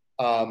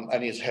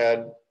 and his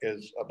head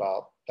is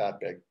about that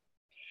big.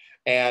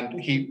 And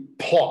he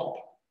plump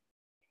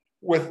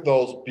with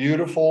those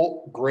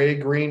beautiful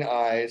gray-green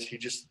eyes. He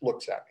just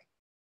looks at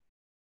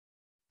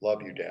me.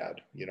 Love you,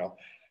 Dad. You know,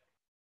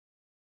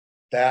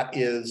 that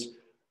is,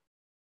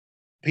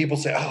 people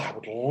say, oh, I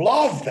would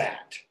love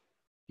that,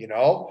 you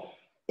know,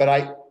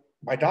 but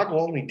my dog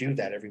will only do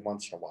that every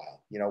once in a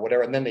while, you know,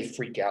 whatever. And then they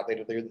freak out. They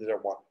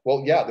don't want,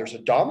 well, yeah, there's a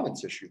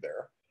dominance issue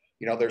there.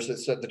 You know, there's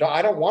this,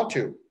 I don't want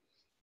to,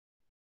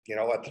 you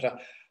know, at the time,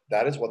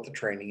 that is what the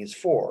training is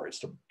for, is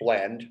to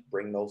blend,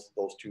 bring those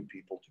two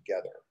people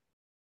together.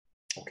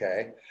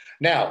 Okay.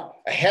 Now,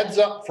 a heads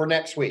up for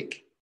next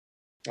week.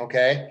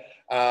 Okay.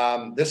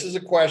 This is a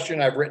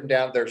question I've written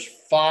down. There's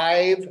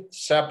 5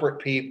 separate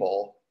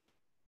people.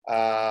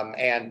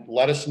 And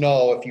let us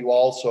know if you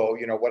also,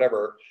 you know,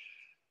 whatever.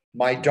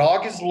 My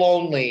dog is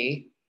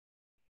lonely,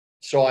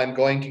 so I'm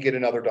going to get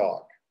another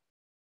dog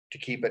to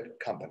keep it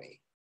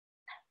company,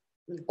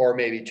 or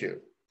maybe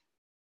 2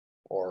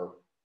 or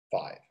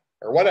 5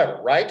 or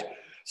whatever, right?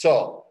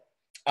 So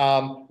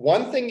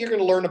one thing you're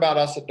going to learn about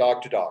us at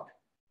Dog to Dog.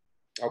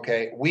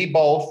 Okay, we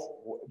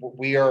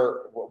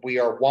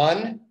are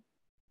one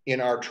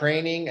in our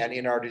training and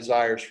in our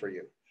desires for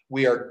you.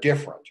 We are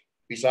different.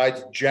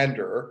 Besides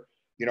gender,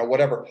 you know,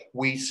 whatever,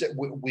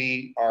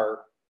 we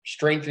are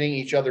strengthening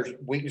each other's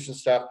weaknesses and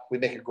stuff. We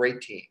make a great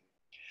team,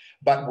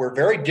 but we're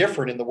very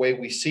different in the way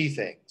we see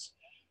things.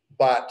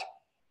 But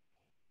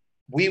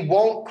we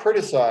won't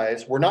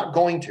criticize. We're not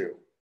going to.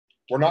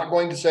 We're not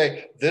going to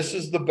say this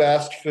is the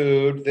best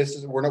food.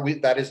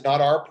 That is not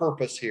our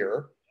purpose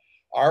here.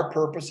 Our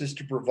purpose is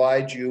to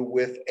provide you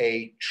with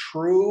a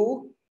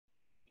true,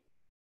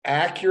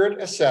 accurate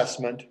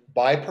assessment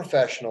by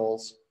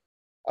professionals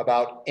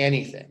about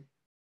anything,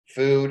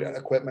 food,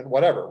 equipment,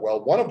 whatever.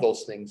 Well, one of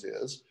those things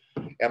is,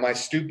 am I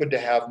stupid to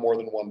have more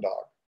than one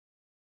dog?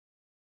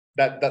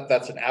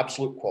 That's an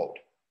absolute quote.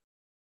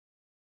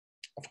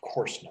 Of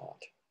course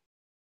not.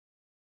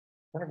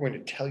 We're not going to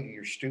tell you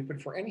you're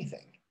stupid for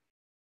anything.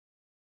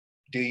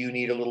 Do you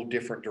need a little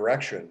different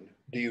direction?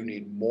 Do you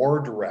need more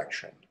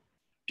direction?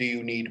 Do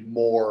you need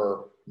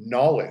more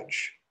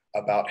knowledge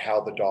about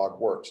how the dog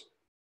works?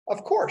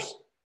 Of course.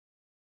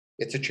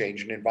 It's a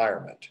change in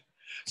environment.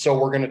 So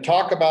we're going to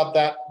talk about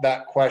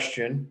that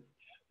question.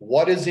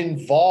 What is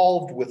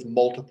involved with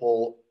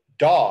multiple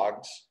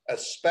dogs,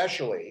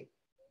 especially?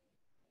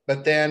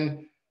 But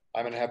then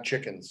I'm going to have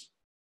chickens.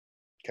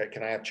 Okay,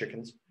 can I have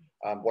chickens?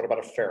 What about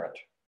a ferret?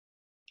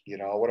 You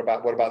know, what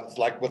about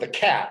like with a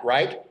cat,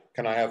 right?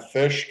 Can I have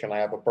fish? Can I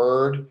have a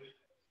bird?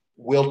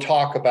 We'll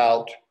talk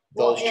about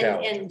those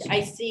challenges. And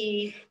I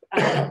see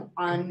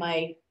on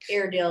my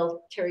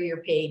Airedale Terrier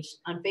page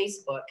on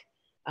Facebook,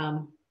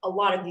 a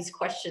lot of these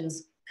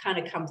questions kind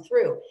of come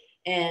through,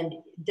 and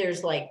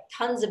there's like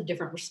tons of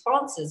different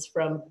responses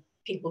from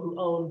people who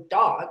own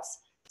dogs,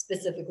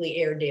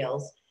 specifically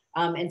Airedales.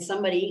 And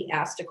somebody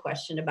asked a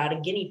question about a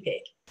guinea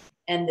pig,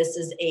 and this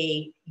is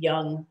a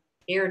young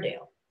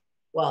Airedale.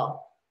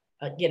 Well,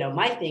 you know,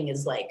 my thing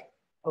is like,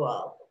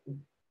 well,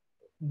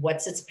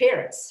 what's its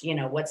parents? You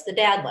know, what's the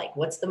dad like?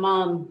 What's the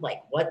mom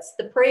like? What's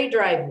the prey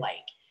drive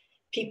like?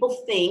 People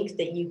think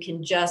that you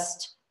can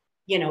just,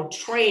 you know,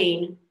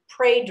 train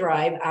prey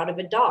drive out of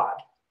a dog.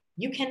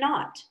 You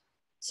cannot.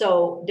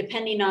 So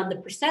depending on the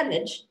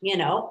percentage, you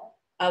know,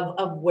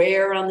 of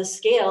where on the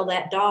scale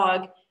that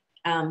dog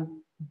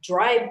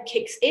drive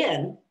kicks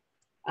in,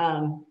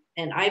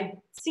 and I've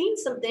seen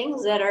some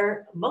things that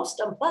are most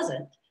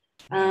unpleasant,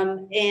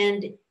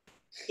 and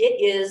it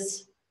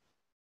is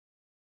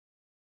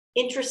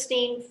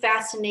interesting,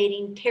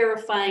 fascinating,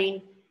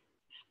 terrifying.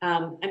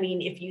 I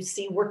mean, if you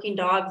see working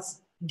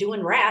dogs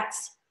doing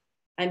rats,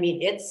 I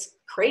mean, it's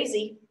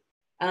crazy,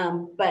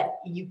 but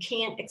you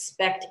can't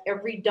expect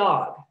every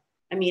dog.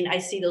 I mean, I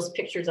see those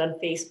pictures on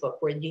Facebook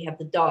where you have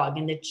the dog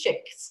and the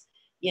chicks,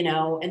 you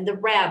know, and the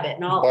rabbit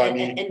and all,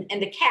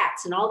 and the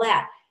cats and all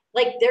that.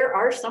 Like, there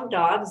are some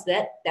dogs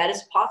that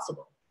is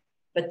possible,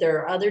 but there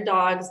are other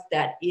dogs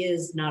that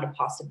is not a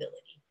possibility.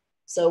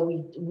 So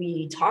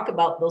we talk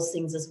about those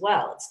things as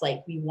well. It's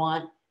like, we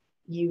want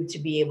you to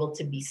be able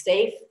to be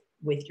safe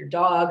with your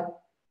dog,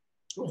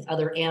 with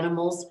other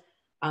animals.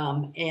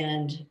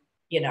 And,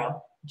 you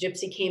know,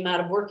 Gypsy came out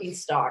of working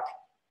stock.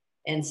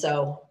 And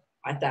so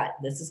I thought,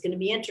 this is going to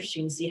be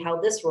interesting to see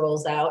how this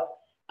rolls out.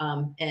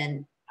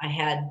 And I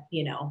had,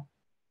 you know,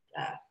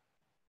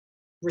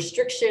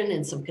 restriction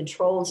and some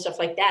control and stuff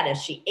like that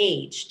as she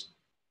aged.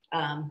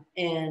 Her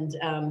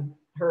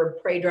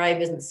prey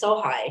drive isn't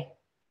so high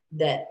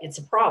that it's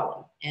a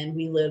problem, and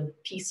we live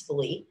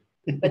peacefully.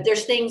 But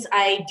there's things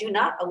I do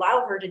not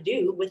allow her to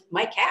do with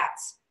my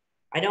cats.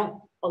 I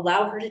don't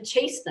allow her to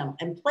chase them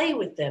and play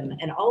with them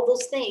and all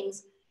those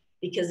things,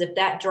 because if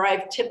that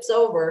drive tips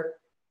over,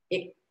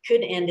 it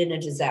could end in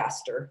a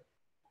disaster.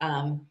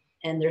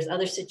 And there's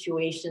other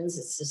situations,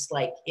 it's just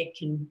like, it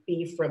can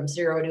be from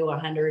 0 to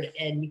 100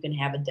 and you can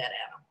have a dead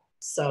animal.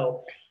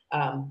 So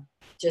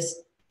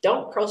just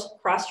don't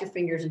cross your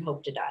fingers and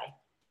hope to die.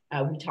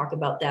 We talk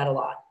about that a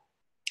lot.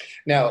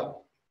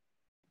 Now,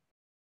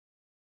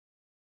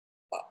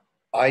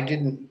 I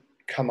didn't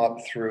come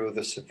up through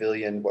the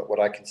civilian,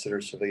 what I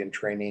consider civilian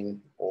training,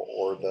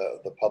 or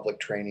the public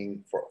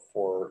training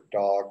for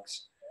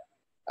dogs.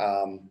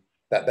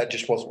 That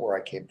just wasn't where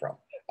I came from.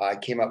 I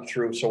came up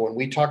through, so when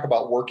we talk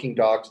about working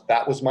dogs,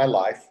 that was my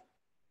life.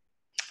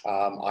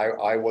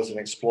 I was an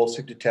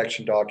explosive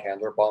detection dog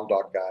handler, bomb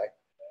dog guy.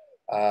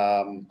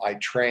 I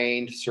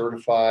trained,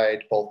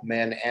 certified both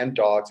men and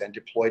dogs, and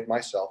deployed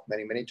myself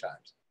many, many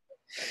times.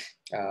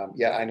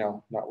 Yeah, I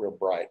know, not real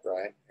bright,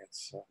 right?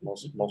 It's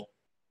most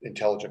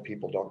intelligent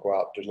people don't go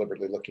out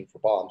deliberately looking for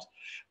bombs.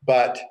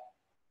 But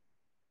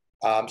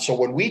so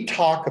when we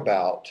talk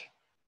about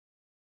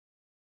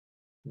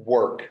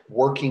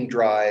working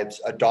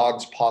drives, a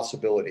dog's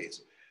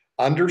possibilities,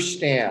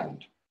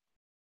 understand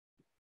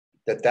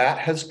that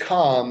has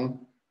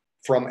come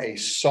from a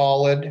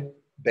solid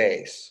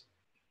base.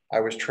 I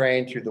was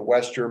trained through the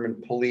West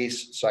German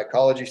police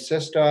psychology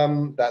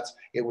system.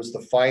 It was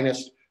the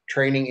finest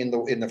training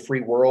in the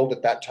free world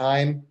at that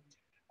time,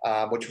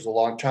 which was a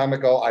long time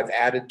ago. I've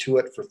added to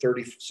it for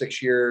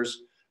 36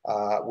 years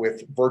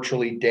with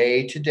virtually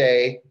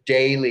day-to-day,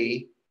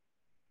 daily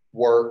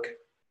work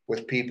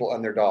with people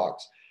and their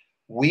dogs.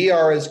 We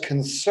are as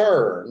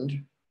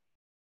concerned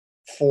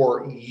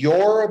for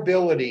your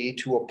ability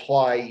to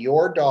apply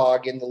your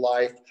dog in the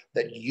life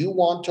that you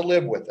want to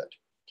live with it.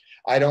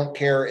 I don't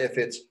care if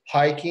it's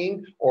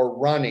hiking or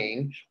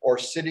running or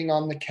sitting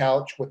on the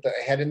couch with the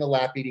head in the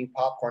lap eating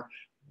popcorn.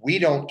 We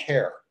don't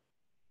care.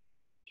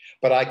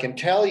 But I can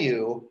tell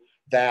you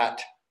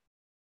that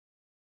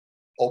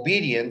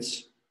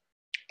obedience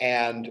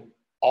and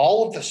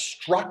all of the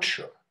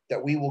structure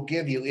that we will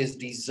give you is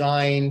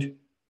designed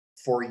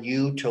for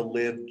you to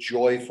live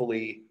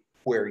joyfully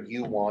where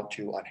you want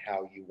to, on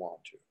how you want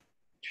to.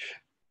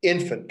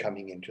 Infant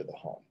coming into the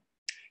home.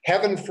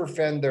 Heaven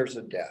forfend there's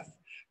a death.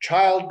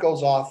 Child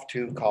goes off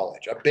to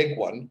college, a big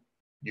one.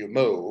 You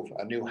move,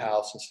 a new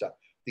house and stuff.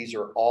 These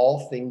are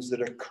all things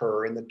that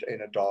occur in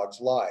a dog's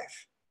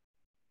life.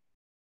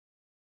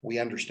 We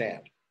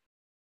understand.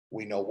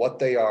 We know what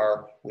they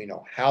are. We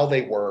know how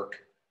they work,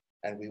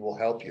 and we will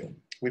help you.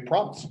 We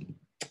promise.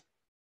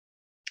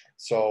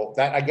 So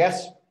that, I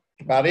guess,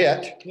 about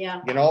it.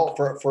 Yeah. You know,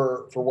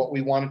 for what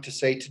we wanted to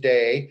say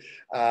today,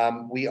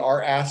 we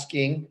are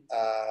asking,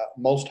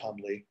 most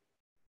humbly,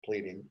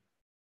 pleading,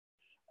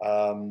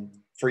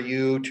 for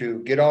you to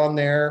get on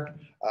there,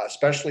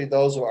 especially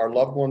those of our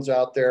loved ones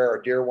out there,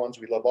 our dear ones.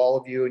 We love all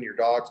of you and your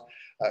dogs.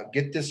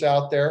 Get this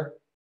out there.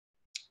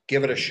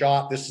 Give it a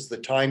shot. This is the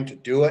time to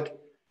do it.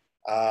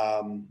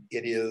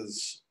 It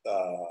is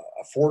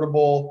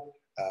affordable,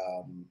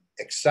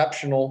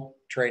 exceptional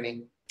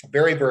training,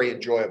 very, very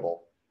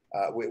enjoyable.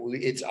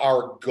 It's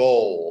our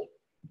goal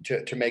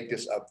to make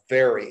this a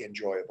very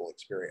enjoyable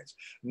experience,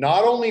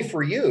 not only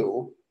for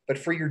you, but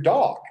for your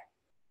dog.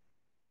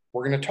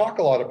 We're going to talk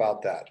a lot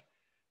about that.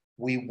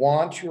 We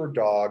want your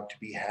dog to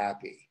be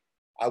happy.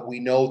 We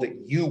know that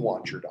you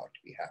want your dog to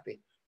be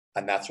happy,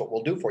 and that's what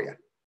we'll do for you.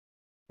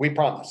 We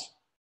promise.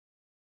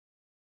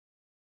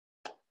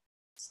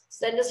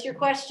 Send us your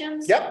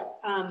questions. Yep.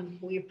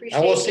 We appreciate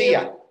And we'll see you.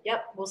 ya.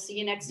 Yep. We'll see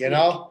you next You week.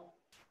 know,